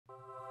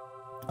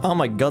Oh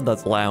my god,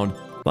 that's loud.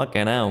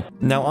 Fucking hell.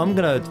 Now, I'm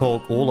gonna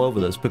talk all over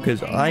this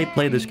because I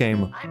played this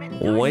game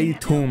way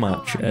too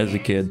much as a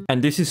kid.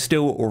 And this is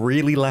still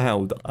really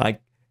loud.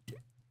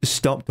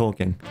 Stop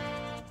talking.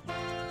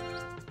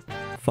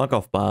 Fuck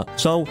off, Bart.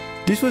 So,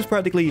 this was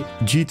practically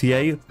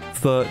GTA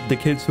for the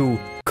kids who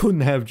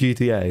couldn't have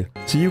GTA.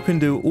 So you can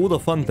do all the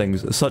fun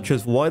things, such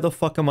as why the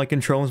fuck are my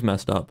controls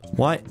messed up?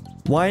 Why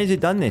has it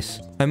done this?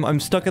 I'm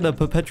stuck in a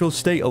perpetual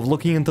state of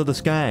looking into the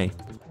sky.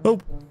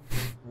 Help!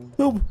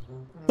 Help!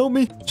 Help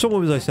me! So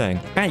what was I saying?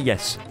 Ah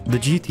yes, the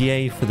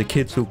GTA for the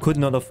kids who could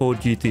not afford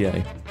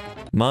GTA.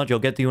 Marge, I'll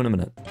get to you in a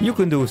minute. You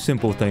can do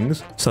simple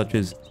things, such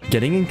as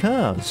getting in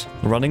cars,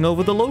 running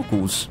over the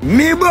locals,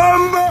 me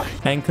bomba,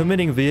 and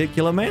committing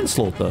vehicular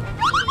manslaughter.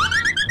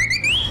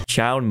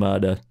 Child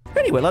murder.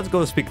 Anyway, let's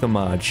go speak to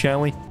Marge,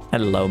 shall we?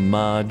 Hello,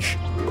 Marge.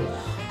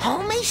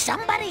 Homie,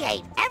 somebody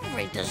ate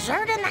every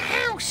dessert in the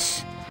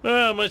house.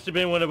 Well, must have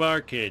been one of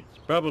our kids.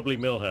 Probably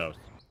Millhouse.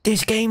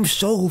 This game's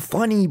so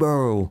funny,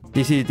 bro.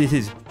 This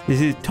is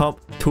top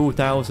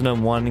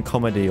 2001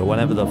 comedy or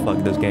whatever the fuck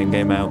this game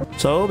came out.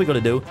 So all we gotta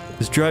do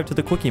is drive to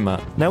the quickie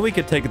mart. Now we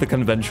could take the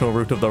conventional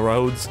route of the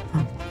roads.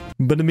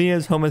 But me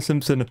as Homer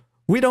Simpson,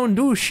 we don't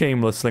do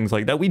shameless things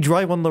like that. We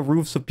drive on the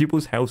roofs of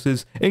people's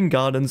houses, in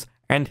gardens,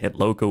 and hit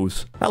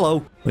locals.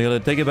 Hello. We gotta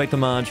take it back to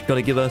Marge.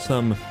 Gotta give her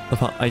some of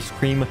her ice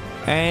cream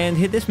and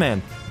hit this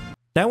man.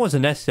 That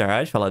wasn't necessary.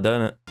 I just felt like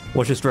doing it.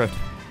 Watch this drift.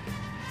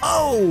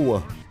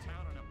 Oh!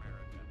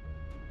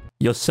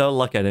 You're so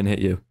lucky I didn't hit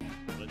you.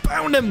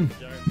 Found him!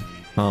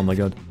 Oh my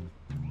god.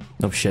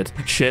 Oh shit.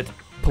 Shit.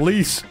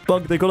 Police!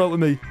 Bug, they got out with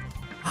me.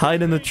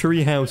 Hide in the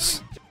tree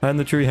house. Hide in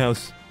the tree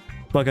house.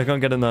 Bug, I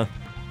can't get in there.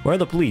 Where are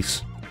the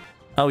police?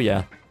 Oh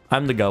yeah.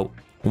 I'm the goat.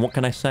 What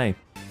can I say?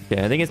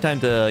 Okay, I think it's time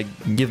to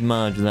give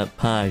Marge that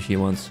pie she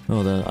wants.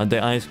 Oh,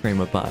 the ice cream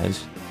with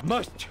pies.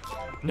 Must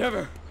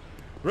never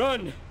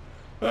run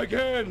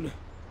again.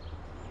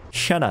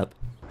 Shut up.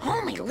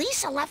 Homie,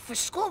 Lisa left for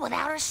school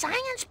without her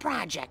science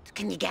project.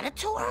 Can you get it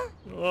to her?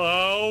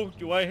 Oh,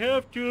 do I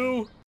have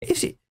to?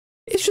 It's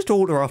just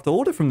order after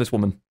order from this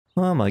woman.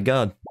 Oh my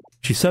god.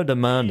 She's so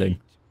demanding.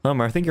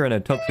 Homer, I think you're in a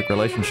toxic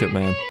relationship,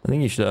 man. I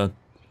think you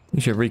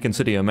should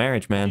reconsider your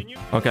marriage, man.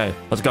 Okay,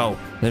 let's go.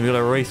 Then we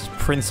gotta race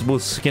Principal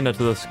Skinner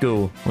to the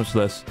school. Watch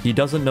this. He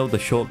doesn't know the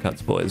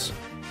shortcuts, boys.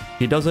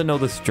 He doesn't know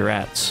the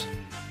strats.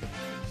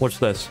 Watch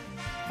this.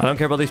 I don't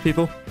care about these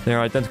people.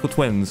 They're identical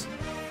twins.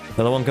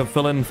 The other one can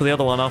fill in for the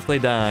other one after they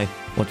die.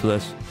 Watch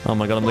this. Oh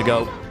my god, I'm the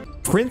goat.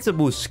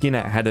 Principal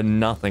Skinner had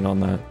nothing on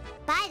that.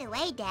 By the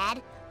way,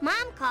 Dad, Mom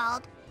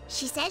called.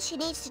 She says she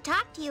needs to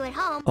talk to you at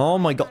home. Oh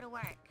my god.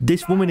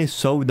 This woman is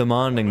so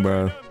demanding,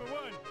 bro.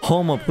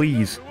 Homer,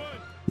 please.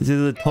 This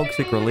is a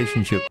toxic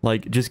relationship.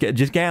 Like, just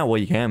get out while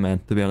you can,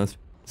 man, to be honest.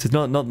 This is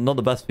not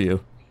the best for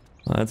you.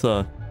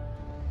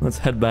 Let's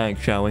head back,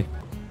 shall we?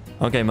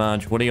 Okay,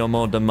 Marge, what are your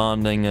more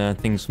demanding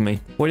things for me?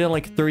 What are your,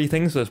 like, 3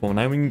 things for this one?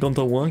 I haven't even gone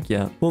to work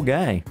yet. Poor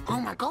guy.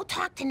 Homer, go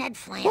talk to Ned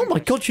Flanders. Oh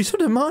my god, she's so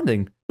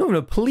demanding. No,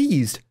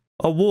 pleased.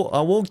 I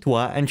walked to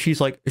her, and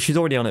she's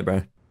already on it,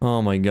 bro.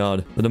 Oh my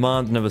god. The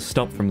demands never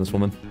stop from this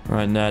woman.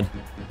 Alright, Ned.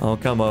 I'll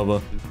come over.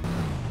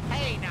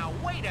 Hey, now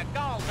wait a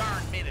gall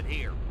darn minute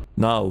here.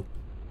 No.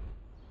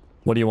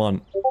 What do you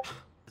want?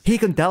 He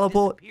can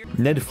teleport?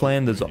 Ned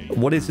Flanders.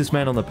 What is this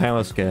man on the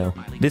power scale?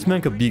 This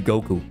man could beat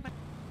Goku.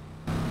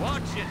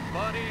 Watch it,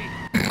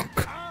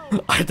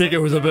 buddy. I think it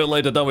was a bit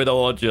late to tell me to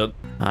watch it.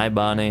 Hi,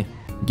 Barney.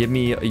 Give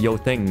me your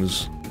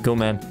things. Cool,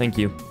 man. Thank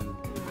you.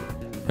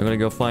 I'm gonna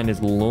go find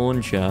his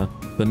launcher.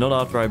 But not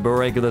after I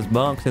break this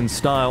box in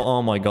style.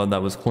 Oh my god,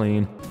 that was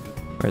clean.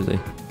 Where is he?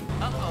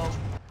 Uh-oh.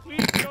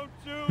 Please don't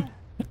sue.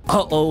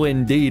 Uh-oh,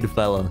 indeed,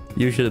 fella.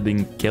 You should have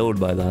been killed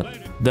by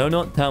that. Do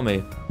not tell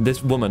me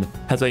this woman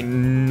has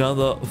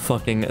another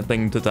fucking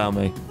thing to tell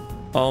me.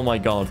 Oh my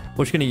god.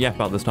 What's she gonna yap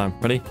about this time?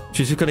 Ready?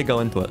 She's just gonna go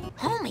into it.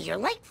 Homie, you're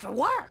late for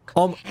work.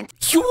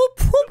 You're the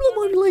problem,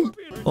 I'm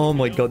late. Oh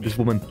my god, this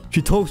woman.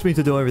 She talks me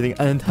to do everything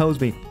and then tells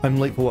me I'm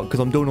late for work because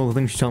I'm doing all the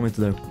things she's telling me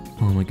to do.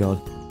 Oh my god.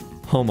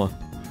 Homer,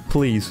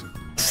 please,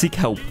 seek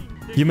help.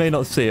 You may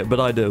not see it, but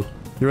I do.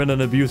 You're in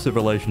an abusive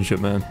relationship,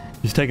 man.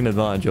 He's taking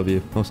advantage of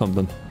you or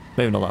something.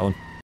 Maybe not that one.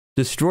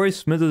 Destroy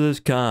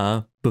Smithers'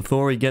 car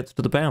before he gets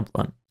to the power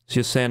plant. So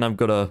you're saying I've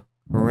got to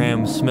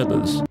ram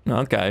Smithers.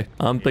 Okay,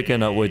 I'm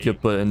picking up what you're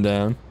putting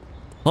down.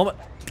 Homer,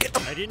 get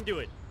up. I didn't do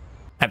it.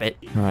 Have it.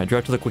 Alright,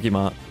 drive to the quickie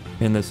mart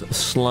in this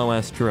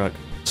slow-ass truck.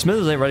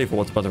 Smithers ain't ready for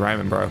what's about to ram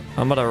him, bro.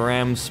 I'm about to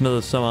ram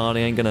Smithers so hard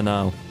he ain't gonna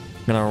know.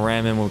 I'm gonna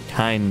ram him with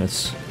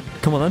kindness.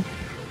 Come on then.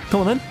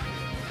 Come on then.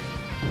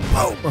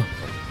 Oh!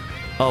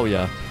 Oh,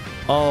 yeah.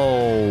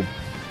 Oh,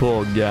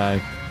 poor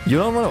guy. You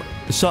don't run away.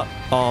 So,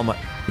 oh my.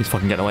 He's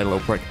fucking getting away, little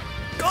prick.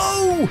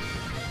 Go!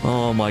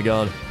 Oh my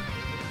god.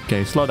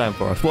 Okay, slow down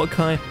for us. What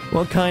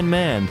kind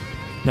man?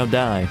 Now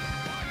die.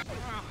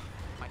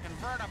 My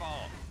convertible.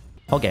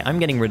 Okay, I'm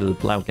getting rid of the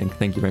blocking.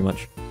 Thank you very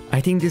much.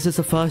 I think this is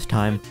the first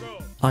time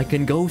I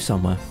can go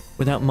somewhere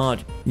without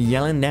Marge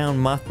yelling down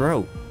my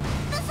throat.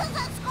 This is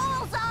a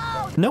school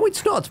zone! No,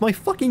 it's not. It's my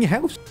fucking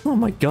house. Oh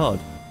my god.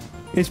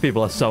 These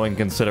people are so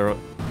inconsiderate.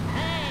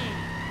 Hey,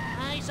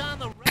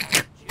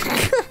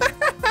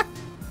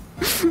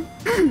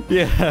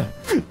 Yeah,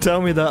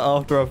 tell me that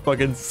after I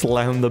fucking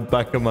slam the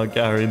back of my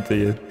car into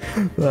you.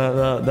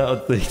 That'll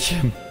teach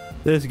him.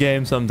 This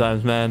game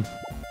sometimes, man.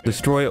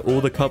 Destroy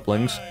all the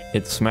couplings.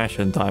 It's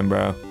smashing time,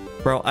 bro.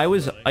 Bro, I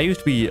used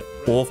to be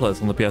awful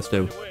on the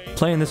PS2.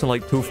 Playing this in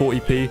like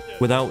 240p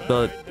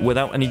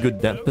without any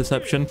good depth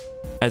perception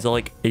as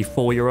like a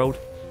 4-year-old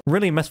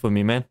really messed with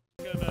me, man.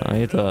 I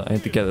need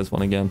to get this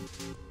one again.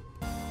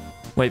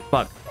 Wait,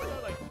 fuck.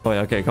 Oh yeah,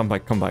 okay, come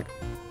back.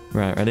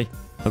 Right, ready?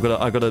 I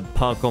gotta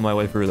parkour my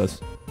way through this.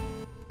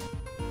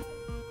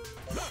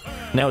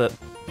 Nailed it.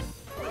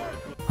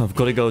 I've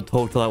got to go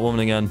talk to that woman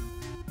again.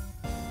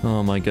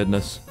 Oh my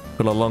goodness.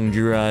 Got a long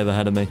drive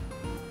ahead of me.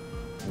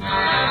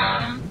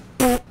 I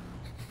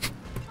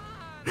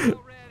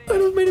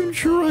just made him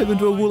drive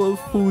into a wall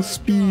at full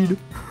speed.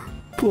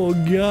 Poor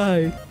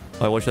guy.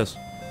 Alright, watch this.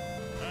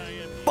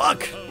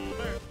 Fuck!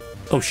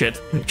 Oh shit.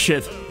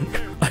 Shit.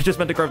 I just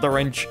meant to grab the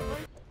wrench.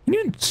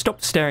 You need to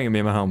stop staring at me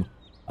in my home.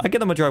 I get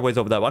that my driveway's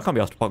over there, but I can't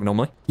be asked to park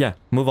normally. Yeah,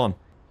 move on.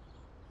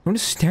 Don't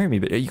just stare at me,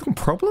 but are you got a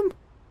problem?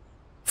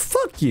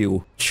 Fuck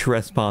you,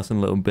 trespassing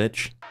little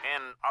bitch.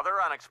 In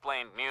other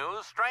unexplained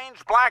news,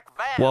 strange black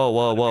van.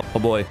 Whoa. Oh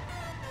boy.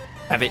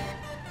 Have it.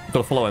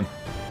 Gotta follow him.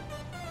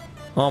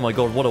 Oh my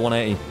god, what a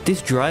 180.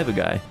 This driver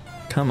guy.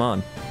 Come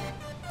on.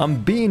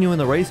 I'm beating you in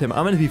the race him.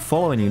 I'm gonna be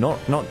following you, not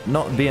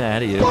being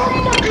ahead of you.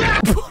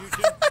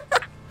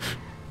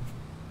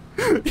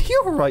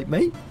 You alright,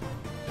 mate?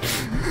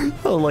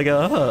 Oh, like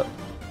a hurt.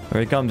 Here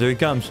he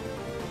comes.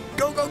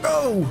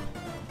 Go!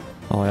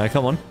 Oh yeah,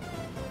 come on.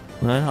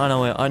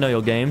 I know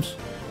your games.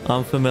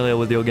 I'm familiar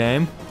with your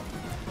game.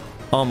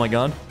 Oh my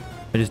god.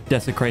 I just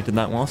desecrated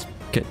that wasp.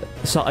 Okay,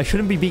 so I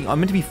shouldn't be I'm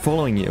meant to be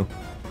following you.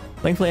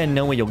 Thankfully I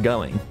know where you're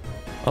going.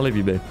 I'll leave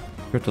you be.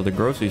 Go to the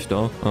grocery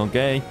store.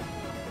 Okay.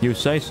 You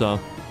say so.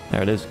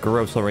 There it is.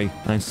 Grocery.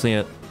 I see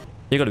it.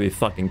 You gotta be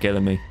fucking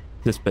kidding me.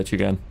 This bitch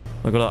again.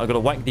 I gotta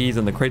whack these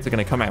and the crates are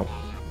gonna come out.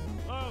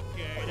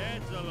 Okay,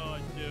 that's a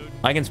lawsuit.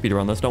 I can speed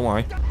around this, don't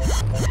worry.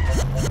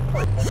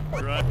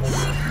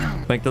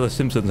 Back to the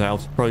Simpsons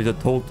house. Probably to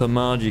talk to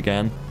Marge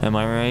again. Am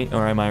I right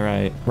or am I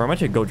right? Bro, I'm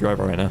actually a go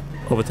driver right now.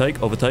 Overtake.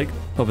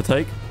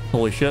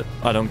 Holy shit.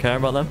 I don't care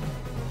about them.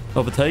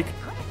 Overtake.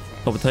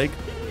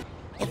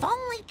 If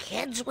only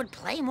kids would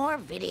play more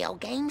video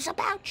games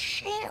about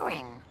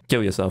sharing.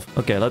 Kill yourself.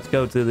 Okay, let's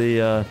go to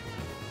the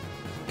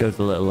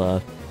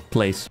little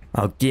place.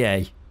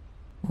 Okay.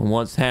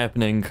 What's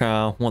happening,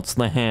 Carl? What's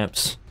the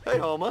haps? Hey,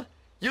 Homer.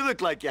 You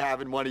look like you're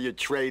having one of your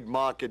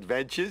trademark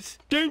adventures.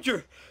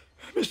 Danger!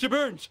 Mr.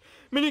 Burns!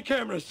 Mini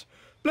cameras!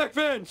 Black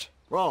vans!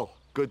 Oh,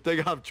 good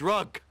thing I'm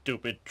drunk.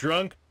 Stupid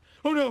drunk!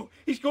 Oh no!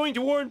 He's going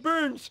to Warren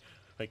Burns!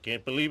 I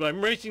can't believe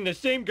I'm racing the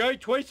same guy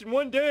twice in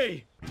one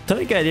day! Tell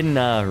the guy I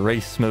didn't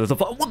race Smithers.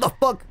 What the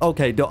fuck?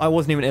 Okay, I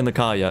wasn't even in the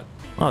car yet.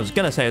 I was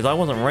gonna say is I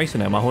wasn't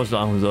racing him. I was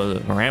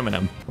ramming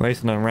him.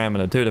 Racing and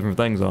ramming are two different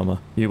things, Homer.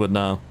 You would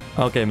know.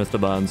 Okay, Mr.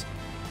 Burns.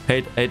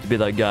 Hate to be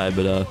that guy,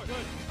 but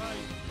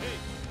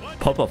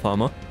pop off,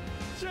 Homer.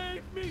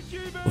 Save me,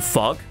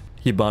 Fuck.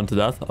 He burned to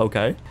death.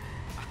 Okay.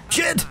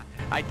 Shit!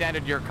 I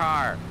dented your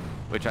car,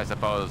 which I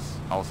suppose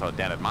also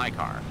dented my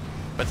car.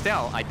 But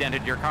still, I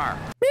dented your car.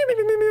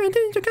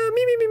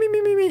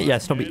 Yeah,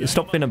 stop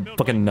being a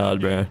fucking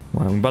nerd, bro.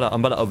 Well, I'm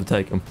about to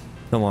overtake him.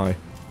 Don't worry.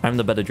 I'm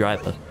the better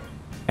driver.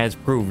 As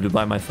proved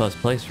by my first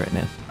place right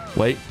now.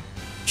 Wait.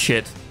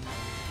 Shit.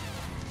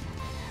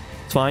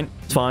 It's fine.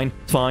 It's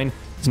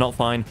not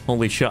fine.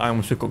 Holy shit, I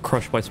almost got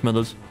crushed by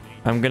Smithers.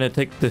 I'm gonna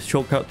take this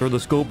shortcut through the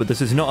school, but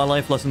this is not a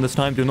life lesson this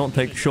time. Do not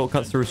take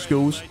shortcuts through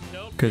schools.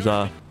 Because,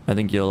 I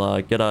think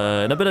you'll get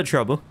in a bit of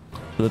trouble.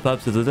 For the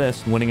purposes of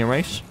this, winning a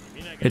race,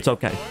 it's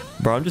okay.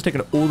 Bro, I'm just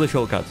taking all the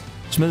shortcuts.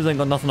 Smithers ain't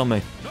got nothing on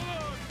me.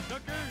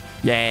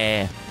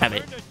 Yeah, have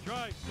it.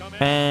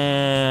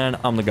 And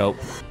I'm the GOAT.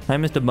 Hi,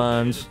 Mr.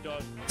 Burns.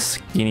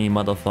 Skinny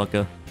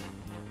motherfucker.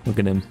 Look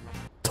at him.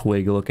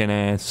 Twig looking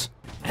ass.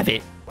 Have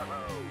it.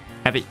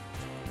 And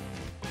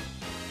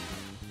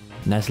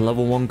that's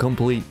level 1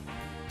 complete.